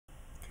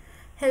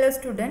Hello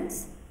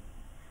students,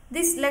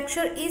 this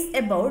lecture is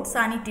about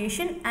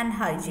sanitation and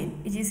hygiene,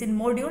 which is in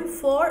module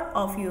 4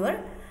 of your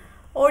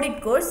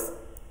audit course,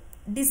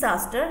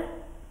 disaster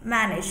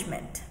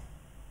management.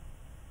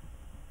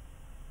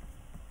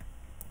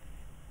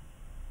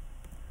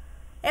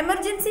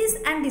 Emergencies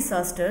and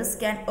disasters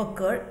can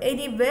occur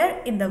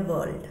anywhere in the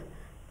world,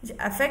 which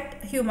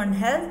affect human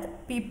health,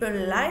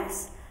 people's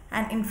lives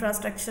and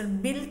infrastructure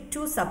built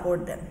to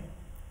support them.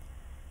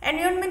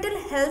 Environmental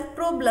health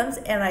problems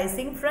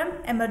arising from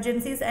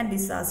emergencies and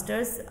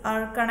disasters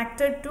are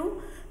connected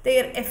to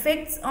their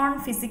effects on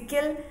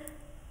physical,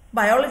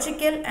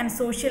 biological and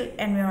social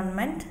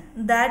environment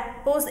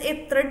that pose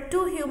a threat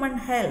to human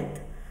health,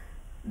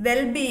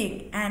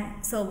 well-being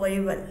and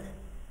survival.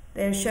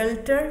 Their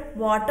shelter,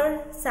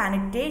 water,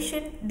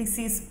 sanitation,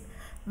 disease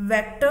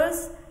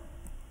vectors,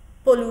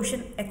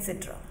 pollution,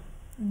 etc.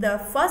 The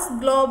first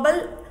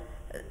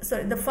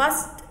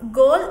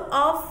goal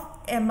of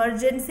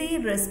emergency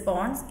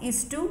response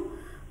is to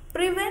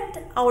prevent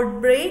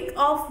outbreak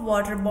of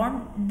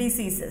waterborne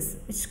diseases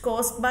which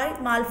caused by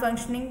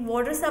malfunctioning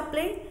water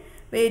supply,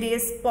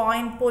 various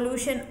point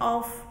pollution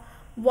of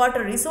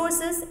water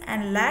resources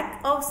and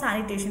lack of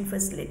sanitation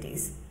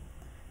facilities.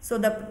 So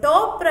the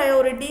top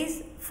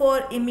priorities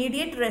for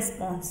immediate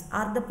response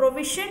are the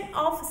provision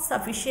of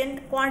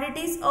sufficient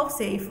quantities of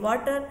safe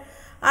water,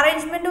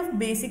 arrangement of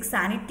basic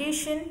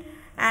sanitation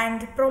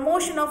and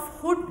promotion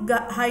of good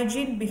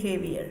hygiene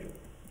behavior.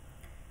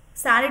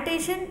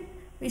 Sanitation,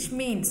 which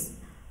means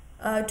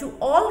to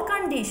all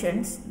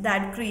conditions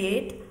that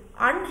create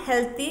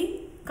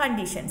unhealthy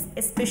conditions,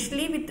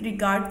 especially with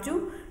regard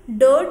to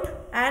dirt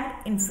and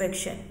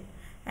infection,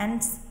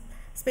 and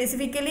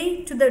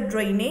specifically to the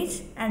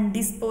drainage and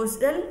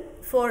disposal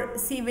for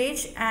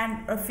sewage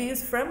and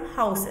refuse from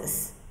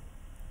houses.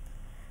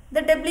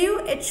 The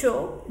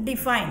WHO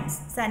defines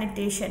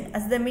sanitation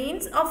as the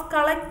means of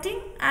collecting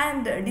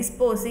and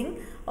disposing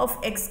of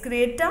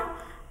excreta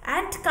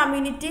and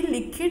community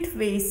liquid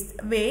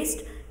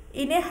waste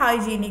in a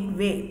hygienic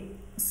way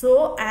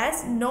so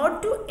as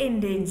not to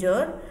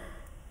endanger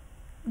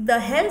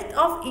the health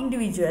of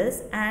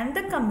individuals and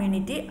the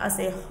community as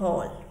a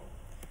whole.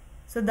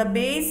 So the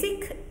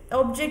basic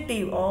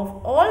objective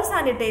of all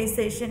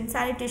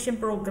sanitation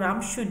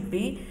programs should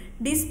be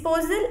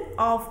disposal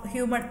of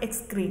human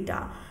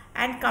excreta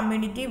and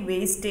community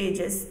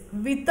wastages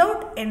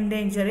without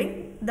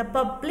endangering the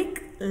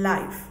public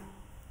life.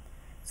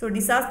 So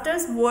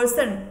disasters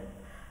worsen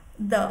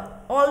the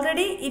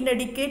already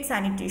inadequate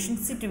sanitation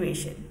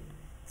situation.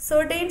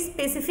 Certain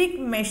specific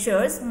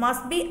measures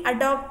must be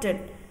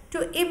adopted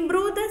to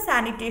improve the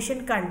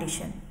sanitation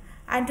condition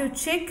and to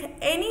check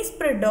any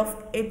spread of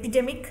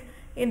epidemic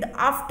in the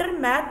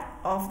aftermath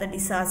of the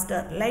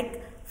disaster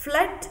like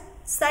flood,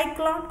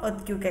 cyclone,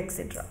 earthquake,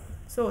 etc.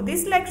 So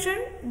this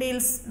lecture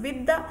deals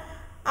with the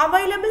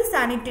available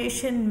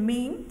sanitation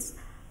means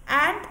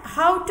and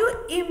how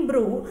to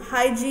improve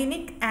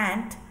hygienic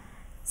and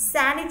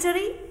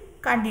sanitary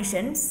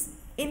conditions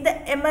in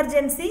the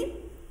emergency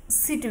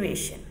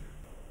situation.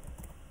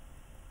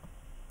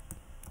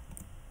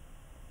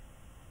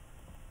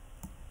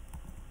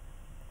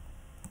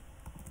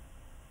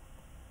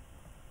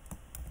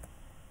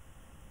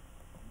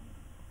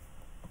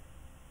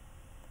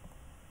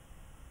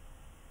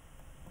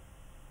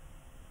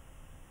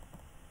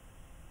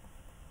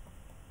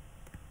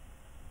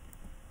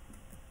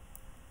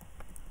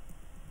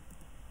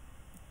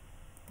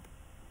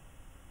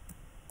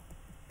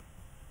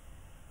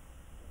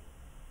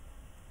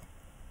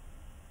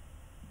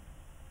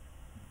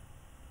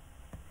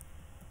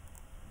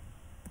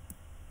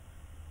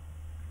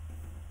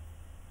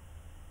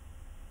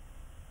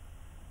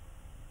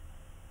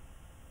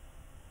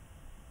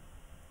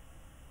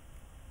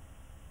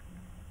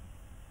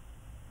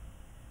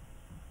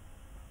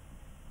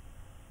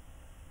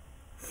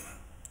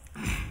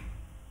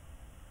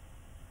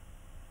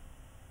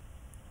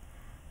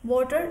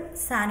 Water,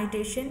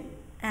 sanitation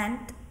and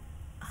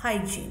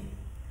hygiene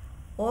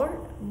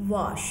or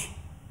WASH.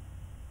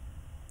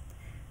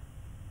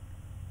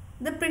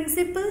 The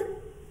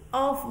principle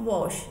of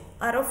WASH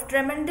are of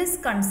tremendous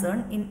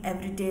concern in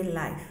everyday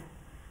life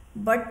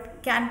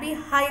but can be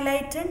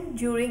highlighted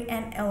during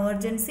an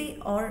emergency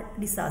or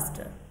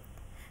disaster.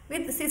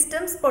 With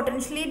systems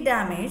potentially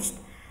damaged,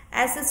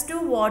 access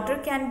to water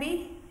can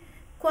be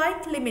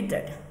quite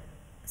limited.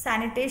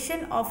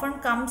 Sanitation often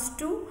comes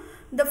to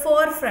the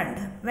forefront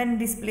when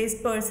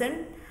displaced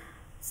persons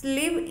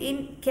live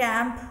in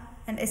camp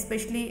and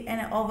especially in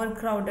an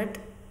overcrowded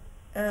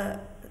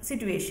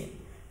situation.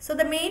 So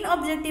the main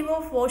objective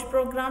of WASH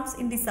programs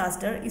in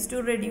disaster is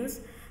to reduce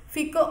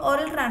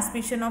fecal-oral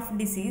transmission of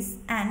disease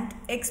and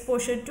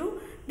exposure to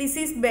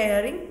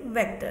disease-bearing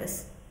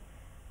vectors.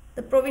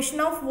 The provision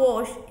of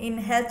WASH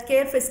in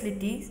healthcare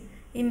facilities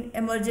in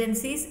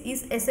emergencies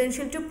is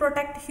essential to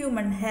protect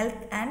human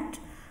health and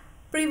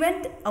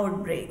prevent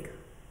outbreak.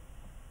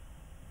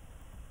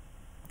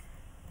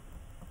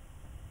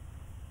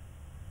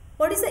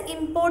 What is the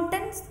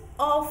importance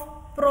of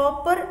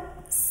proper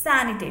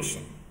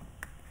sanitation?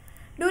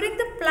 During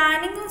the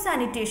planning of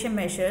sanitation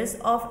measures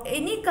of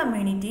any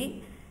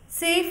community,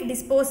 safe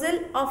disposal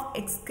of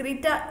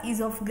excreta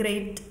is of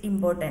great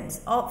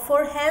importance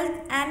for health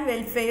and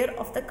welfare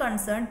of the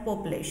concerned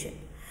population.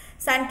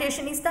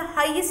 Sanitation is the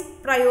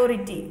highest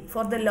priority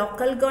for the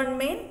local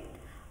government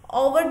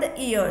over the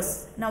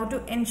years now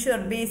to ensure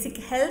basic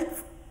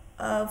health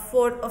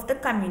of the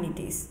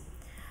communities.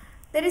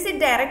 There is a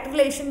direct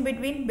relation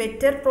between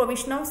better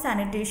provision of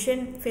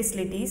sanitation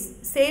facilities,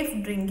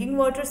 safe drinking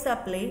water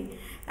supply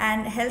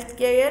and health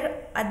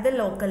care at the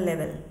local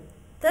level.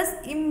 Thus,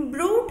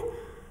 improved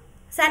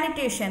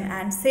sanitation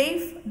and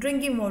safe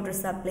drinking water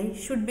supply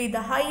should be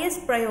the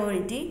highest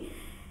priority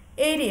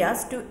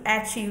areas to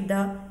achieve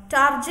the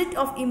target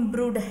of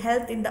improved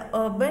health in the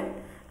urban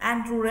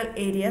and rural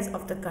areas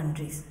of the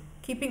countries.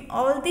 Keeping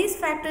all these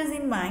factors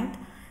in mind,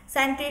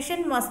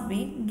 sanitation must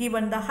be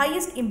given the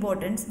highest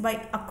importance by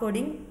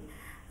according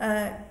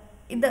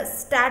in the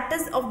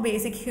status of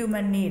basic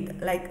human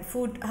need like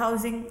food,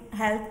 housing,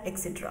 health,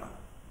 etc.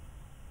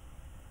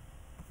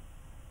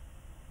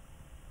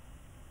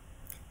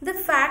 The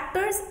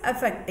factors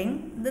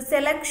affecting the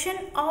selection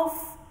of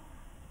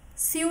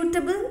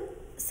suitable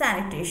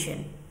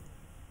sanitation.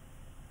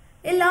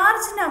 A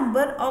large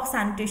number of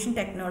sanitation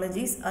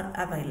technologies are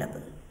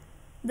available.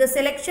 The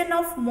selection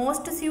of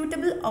most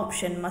suitable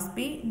option must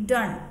be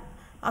done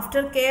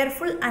after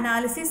careful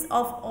analysis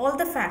of all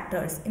the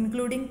factors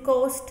including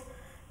cost,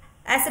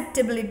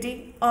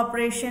 acceptability,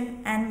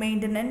 operation and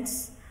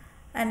maintenance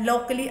and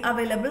locally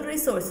available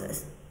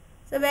resources.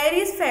 So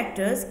various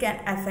factors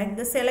can affect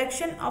the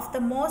selection of the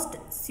most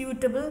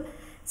suitable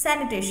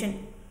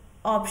sanitation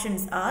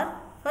options are: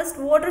 first,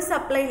 water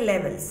supply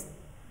levels.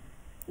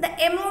 The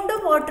amount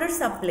of water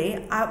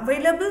supply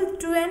available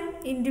to an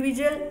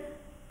individual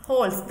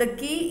holds the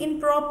key in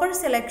proper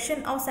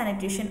selection of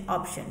sanitation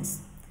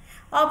options.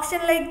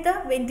 Options like the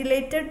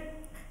ventilated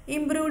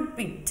improved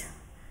pit,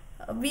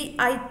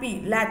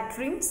 VIP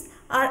latrines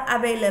are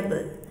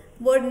available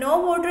where no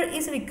water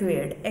is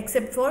required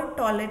except for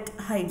toilet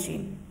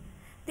hygiene.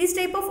 This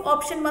type of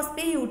option must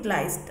be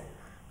utilized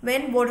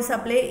when water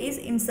supply is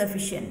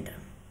insufficient,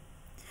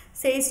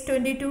 says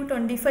 20 to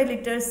 25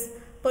 liters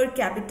per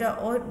capita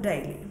or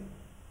daily.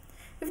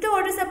 If the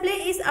water supply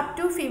is up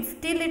to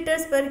 50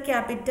 liters per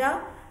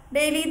capita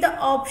daily, the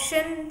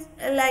options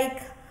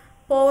like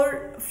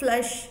pour,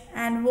 flush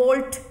and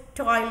vault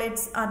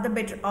toilets are the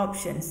better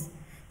options.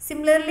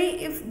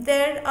 Similarly, if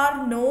there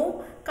are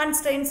no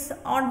constraints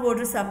on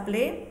water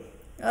supply,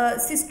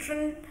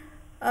 cistern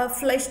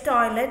flush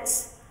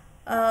toilets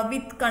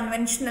with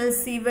conventional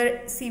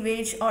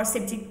sewage or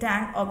septic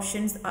tank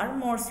options are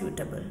more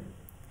suitable.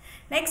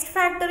 Next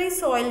factor is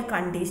soil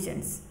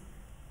conditions.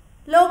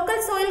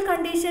 Local soil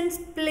conditions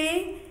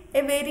play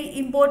a very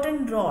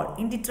important role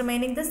in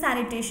determining the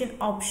sanitation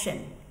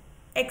option,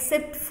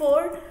 except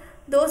for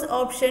those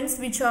options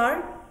which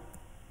are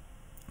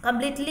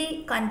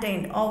completely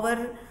contained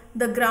over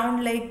the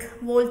ground like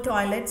wall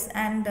toilets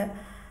and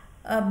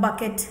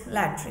bucket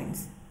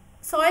latrines.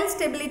 Soil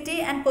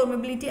stability and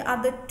permeability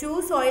are the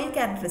two soil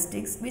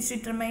characteristics which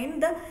determine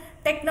the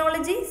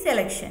technology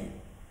selection.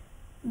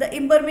 The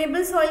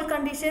impermeable soil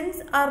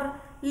conditions are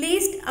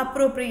least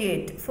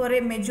appropriate for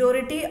a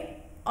majority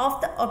of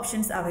the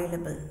options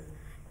available.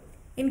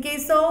 In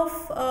case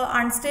of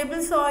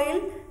unstable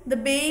soil, the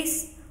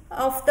base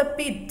of the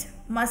pit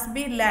must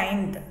be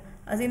lined,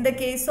 as in the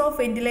case of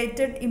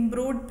ventilated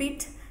improved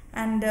pit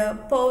and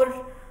pour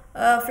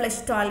flush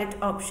toilet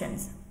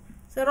options.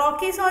 So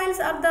rocky soils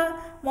are the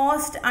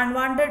most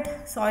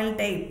unwanted soil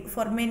type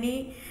for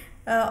many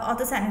of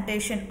the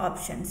sanitation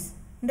options.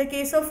 In the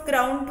case of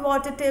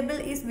groundwater table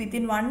is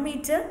within 1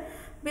 meter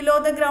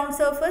below the ground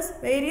surface,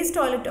 various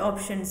toilet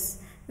options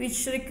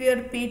which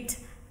require pit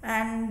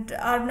and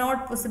are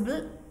not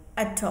possible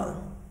at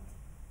all.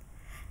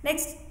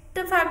 Next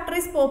factor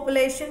is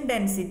population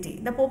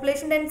density. The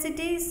population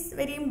density is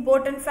very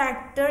important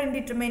factor in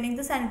determining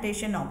the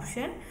sanitation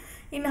option.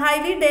 In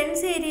highly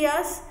dense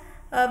areas,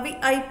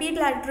 VIP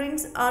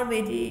latrines are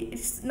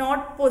it's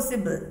not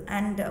possible,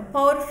 and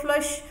power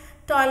flush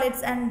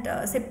toilets and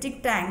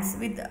septic tanks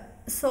with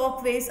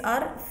soakways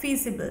are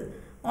feasible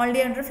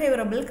only under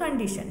favorable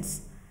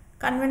conditions.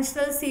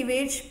 Conventional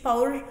sewage,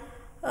 power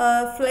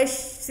flush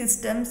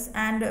systems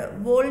and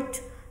vault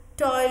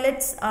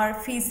toilets are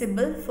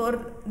feasible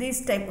for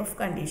these type of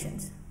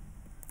conditions.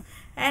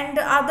 And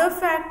other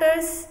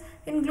factors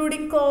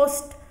including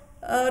cost,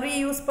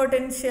 reuse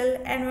potential,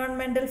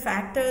 environmental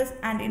factors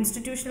and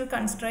institutional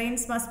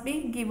constraints must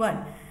be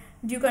given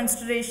due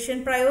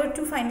consideration prior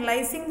to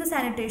finalizing the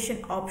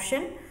sanitation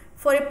option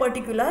for a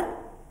particular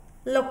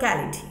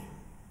locality.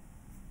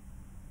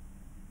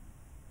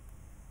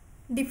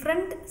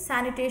 Different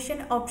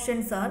sanitation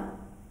options are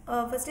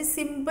first is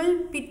simple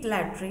pit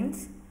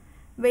latrines,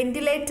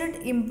 ventilated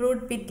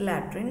improved pit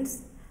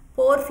latrines,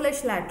 pour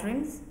flush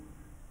latrines,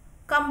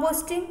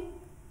 composting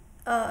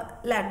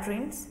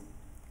latrines,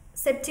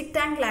 septic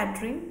tank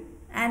latrine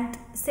and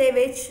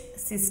sewage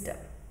system.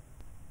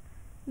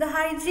 The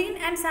hygiene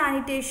and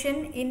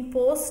sanitation in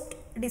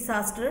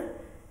post-disaster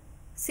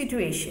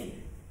situation.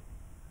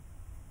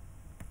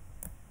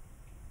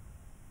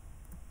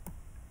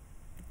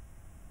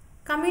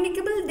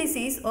 Communicable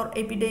disease or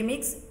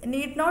epidemics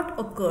need not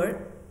occur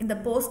in the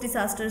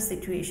post-disaster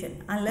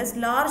situation unless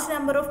large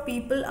number of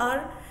people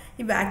are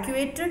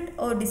evacuated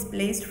or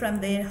displaced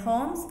from their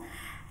homes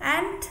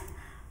and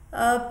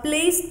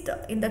placed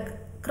in the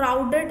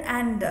crowded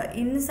and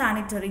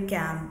insanitary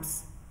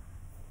camps.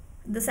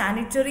 The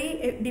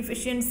sanitary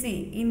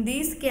deficiency in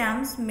these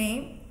camps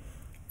may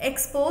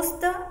expose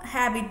the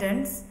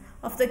inhabitants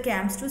of the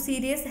camps to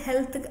serious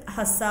health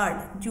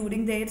hazard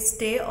during their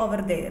stay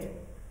over there.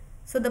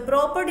 So the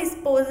proper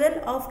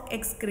disposal of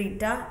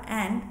excreta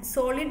and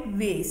solid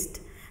waste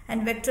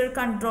and vector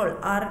control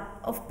are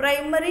of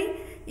primary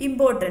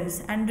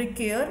importance and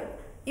require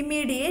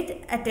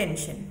immediate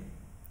attention.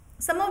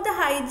 Some of the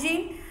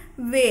hygiene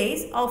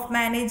ways of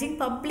managing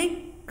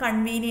public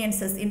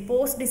conveniences in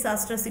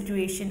post-disaster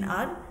situation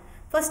are: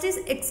 first is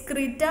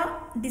excreta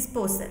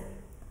disposal.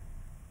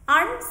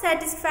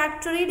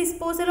 Unsatisfactory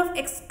disposal of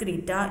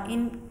excreta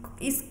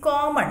is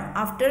common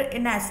after a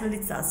natural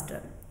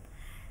disaster.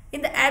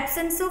 In the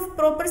absence of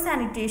proper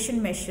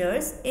sanitation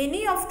measures,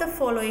 any of the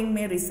following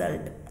may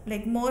result,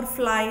 like more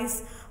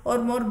flies or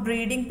more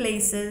breeding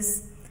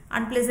places,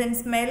 unpleasant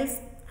smells,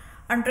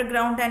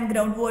 underground and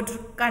groundwater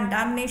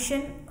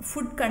contamination,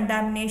 food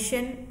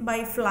contamination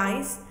by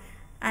flies,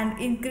 and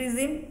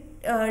increasing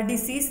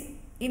disease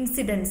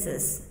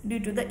incidences due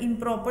to the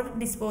improper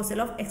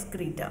disposal of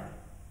excreta.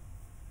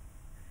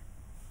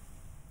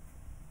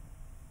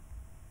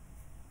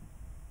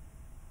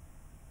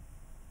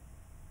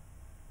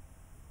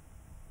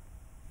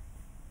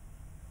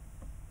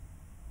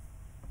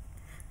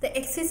 The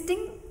existing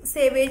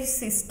sewage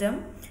system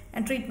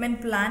and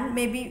treatment plant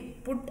may be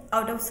put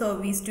out of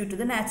service due to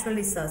the natural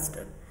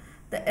disaster.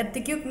 The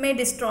earthquake may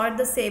destroy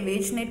the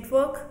sewage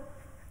network,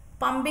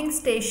 pumping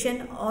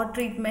station or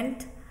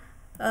treatment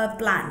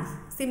plant.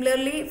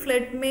 Similarly,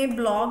 flood may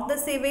block the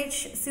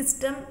sewage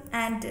system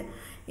and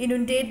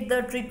inundate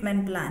the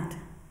treatment plant.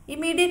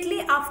 Immediately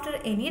after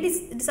any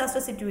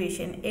disaster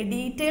situation, a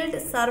detailed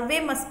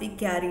survey must be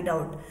carried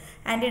out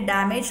and a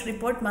damage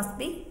report must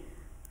be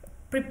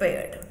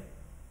prepared.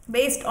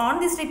 Based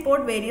on this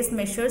report, various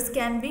measures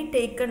can be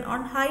taken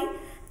on high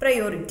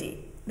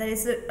priority. That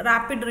is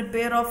rapid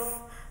repair of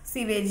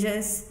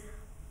sewages,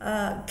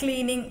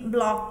 cleaning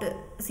blocked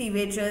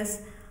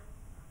sewages,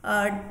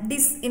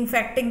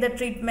 disinfecting the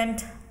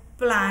treatment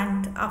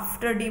plant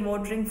after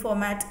dewatering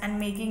format and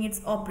making it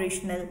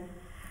operational,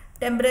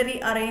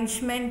 temporary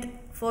arrangement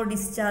for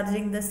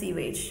discharging the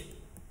sewage.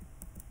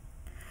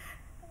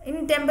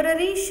 In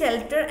temporary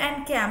shelter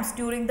and camps,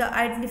 during the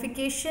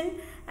identification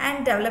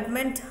and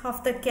development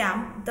of the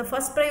camp, the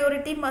first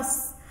priority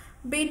must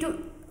be to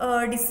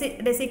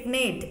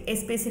designate a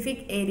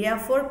specific area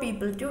for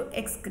people to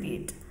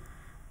excrete.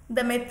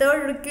 The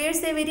method requires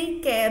a very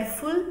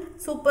careful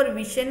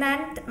supervision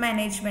and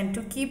management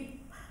to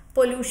keep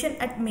pollution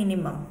at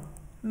minimum.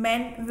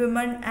 Men,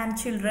 women and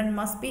children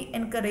must be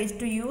encouraged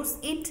to use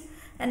it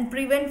and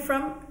prevent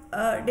from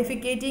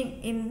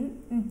defecating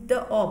in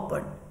the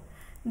open.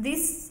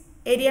 This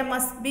area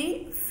must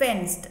be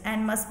fenced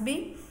and must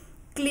be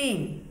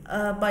clean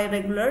by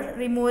regular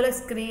removal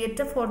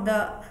excreta for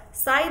the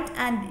site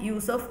and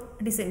use of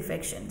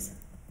disinfections.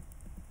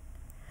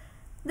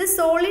 The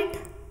solid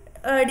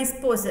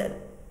disposal.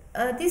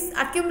 This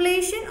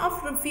accumulation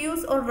of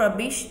refuse or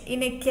rubbish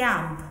in a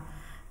camp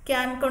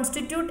can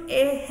constitute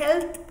a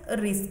health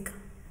risk.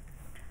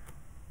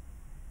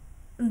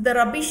 The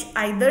rubbish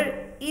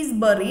either is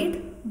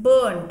buried,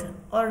 burned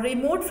or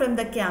removed from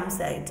the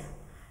campsite.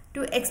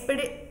 To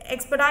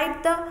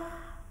expedite the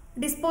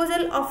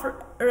disposal of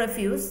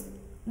refuse,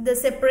 the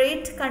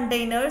separate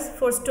containers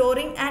for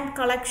storing and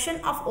collection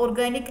of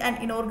organic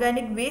and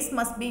inorganic waste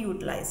must be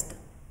utilized.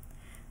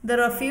 The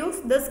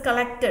refuse thus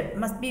collected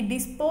must be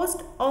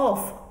disposed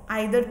of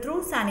either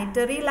through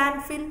sanitary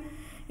landfill,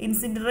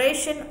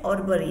 incineration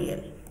or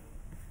burial.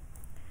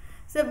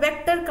 So,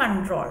 vector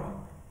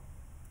control.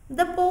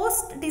 The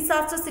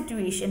post-disaster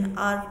situation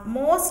are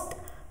most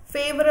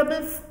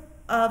favorable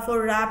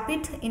for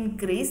rapid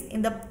increase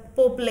in the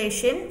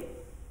population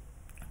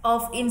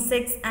of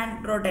insects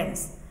and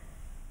rodents.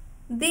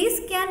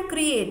 These can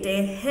create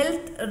a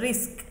health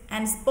risk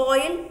and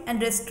spoil and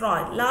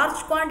destroy large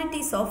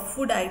quantities of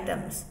food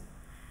items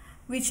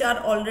which are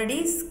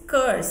already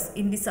scarce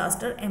in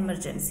disaster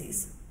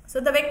emergencies. So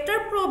the vector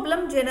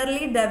problem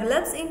generally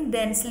develops in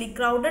densely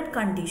crowded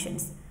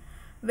conditions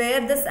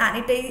where the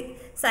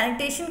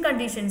sanitation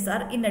conditions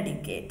are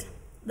inadequate.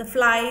 The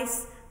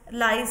flies,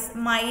 lice,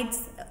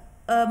 mites,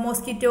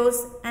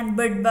 mosquitoes and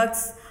bed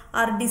bugs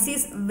are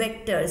disease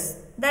vectors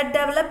that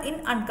develop in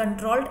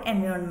uncontrolled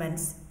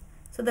environments.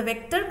 So the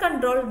vector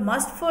control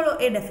must follow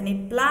a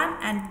definite plan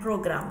and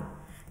program.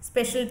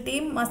 Special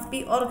team must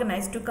be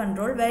organized to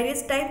control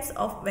various types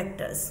of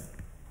vectors.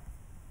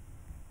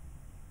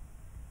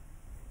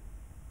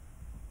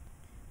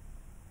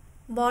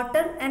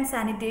 Water and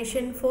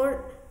sanitation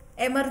for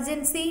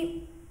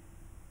emergency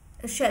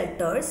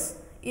shelters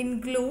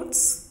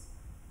includes: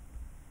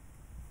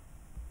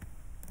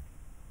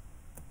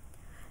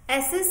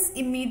 assess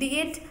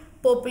immediate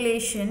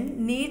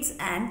population needs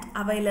and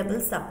available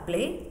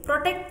supply,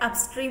 protect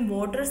upstream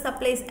water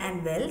supplies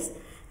and wells,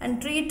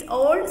 and treat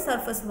all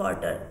surface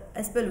water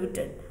as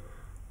polluted.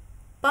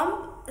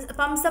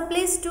 Pump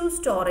supplies to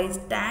storage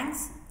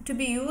tanks to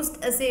be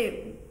used as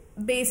a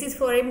basis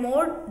for a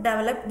more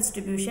developed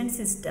distribution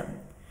system.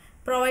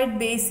 Provide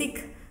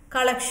basic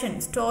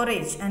collection,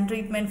 storage and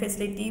treatment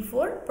facility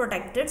for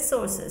protected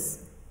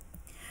sources.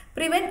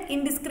 Prevent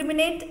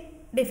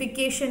indiscriminate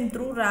defecation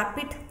through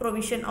rapid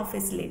provision of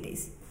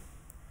facilities.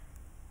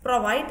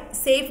 Provide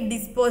safe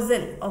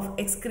disposal of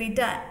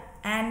excreta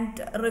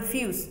and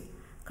refuse,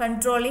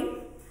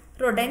 controlling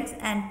rodents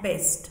and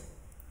pests.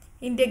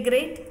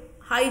 Integrate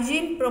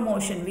hygiene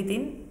promotion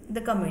within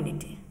the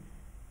community.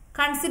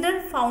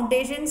 Consider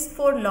foundations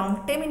for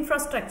long-term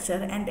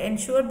infrastructure and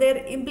ensure their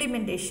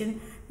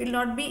implementation will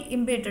not be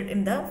impeded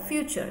in the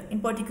future. In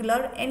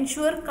particular,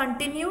 ensure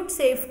continued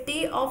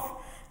safety of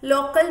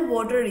local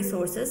water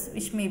resources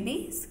which may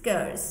be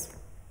scarce.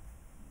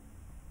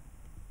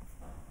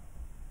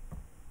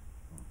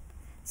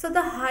 So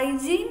the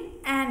hygiene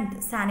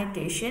and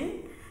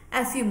sanitation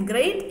assume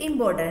great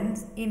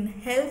importance in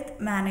health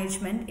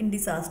management in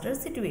disaster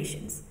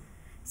situations.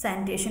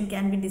 Sanitation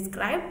can be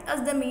described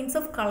as the means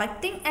of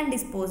collecting and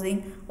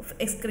disposing of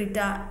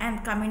excreta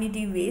and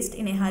community waste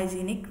in a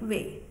hygienic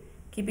way,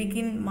 keeping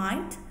in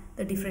mind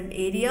the different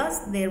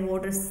areas, their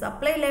water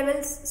supply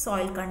levels,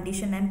 soil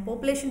condition and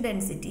population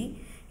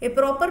density. A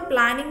proper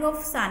planning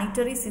of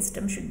sanitary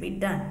system should be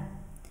done.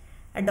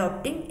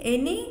 Adopting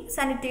any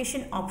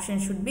sanitation option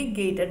should be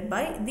gated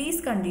by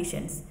these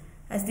conditions,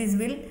 as this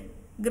will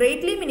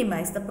greatly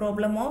minimize the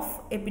problem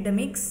of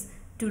epidemics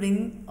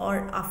during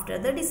or after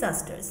the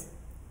disasters.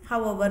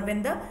 However,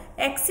 when the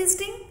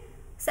existing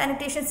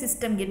sanitation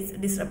system gets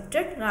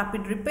disrupted,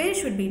 rapid repair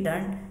should be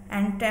done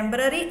and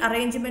temporary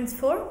arrangements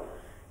for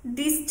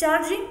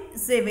discharging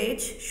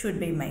sewage should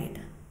be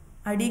made.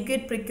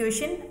 Adequate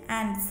precaution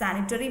and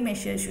sanitary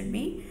measures should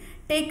be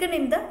taken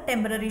in the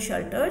temporary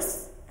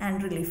shelters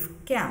and relief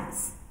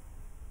camps.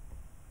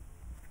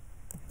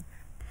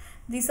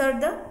 These are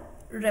the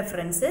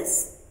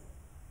references.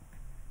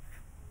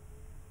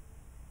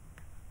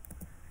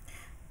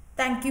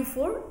 Thank you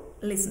for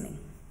listening.